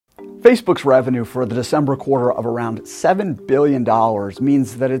Facebook's revenue for the December quarter of around $7 billion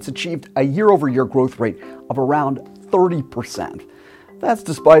means that it's achieved a year-over-year growth rate of around 30%. That's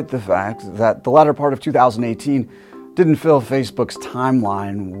despite the fact that the latter part of 2018 didn't fill Facebook's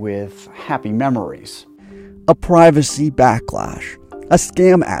timeline with happy memories. A privacy backlash, a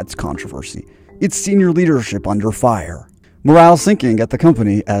scam ads controversy, its senior leadership under fire, morale sinking at the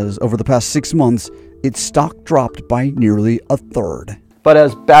company as over the past 6 months, its stock dropped by nearly a third. But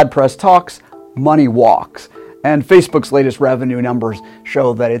as bad press talks, money walks, and Facebook's latest revenue numbers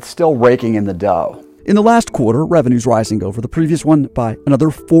show that it's still raking in the dough. In the last quarter, revenue's rising over the previous one by another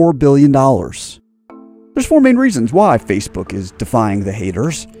 $4 billion. There's 4 main reasons why Facebook is defying the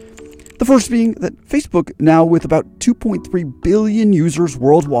haters. The first being that Facebook, now with about 2.3 billion users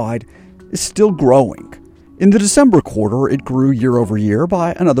worldwide, is still growing. In the December quarter, it grew year over year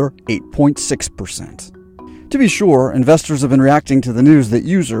by another 8.6%. To be sure, investors have been reacting to the news that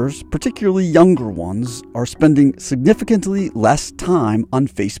users, particularly younger ones, are spending significantly less time on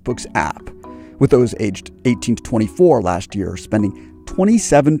Facebook's app, with those aged 18 to 24 last year spending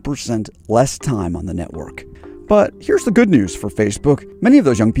 27% less time on the network. But here's the good news for Facebook. Many of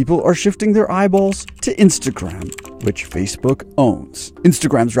those young people are shifting their eyeballs to Instagram, which Facebook owns.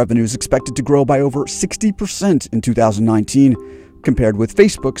 Instagram's revenue is expected to grow by over 60% in 2019, compared with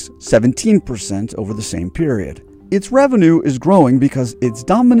Facebook's 17% over the same period. Its revenue is growing because its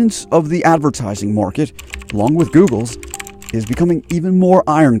dominance of the advertising market, along with Google's, is becoming even more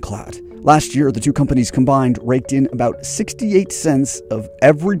ironclad. Last year, the two companies combined raked in about 68 cents of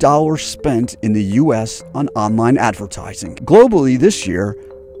every dollar spent in the US on online advertising. Globally this year,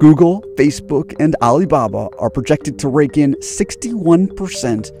 Google, Facebook, and Alibaba are projected to rake in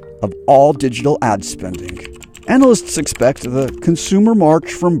 61% of all digital ad spending. Analysts expect the consumer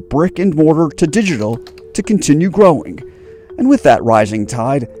march from brick and mortar to digital to continue growing, and with that rising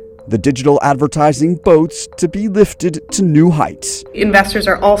tide, the digital advertising boats to be lifted to new heights. Investors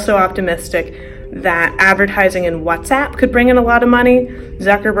are also optimistic that advertising in WhatsApp could bring in a lot of money.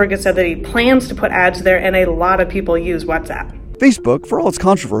 Zuckerberg has said that he plans to put ads there, and a lot of people use WhatsApp. Facebook, for all its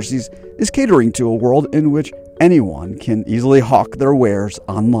controversies, is catering to a world in which anyone can easily hawk their wares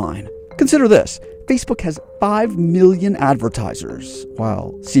online. Consider this. Facebook has 5 million advertisers,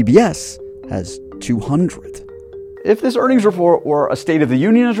 while CBS has 200. If this earnings report were a State of the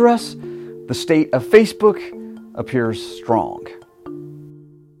Union address, the state of Facebook appears strong.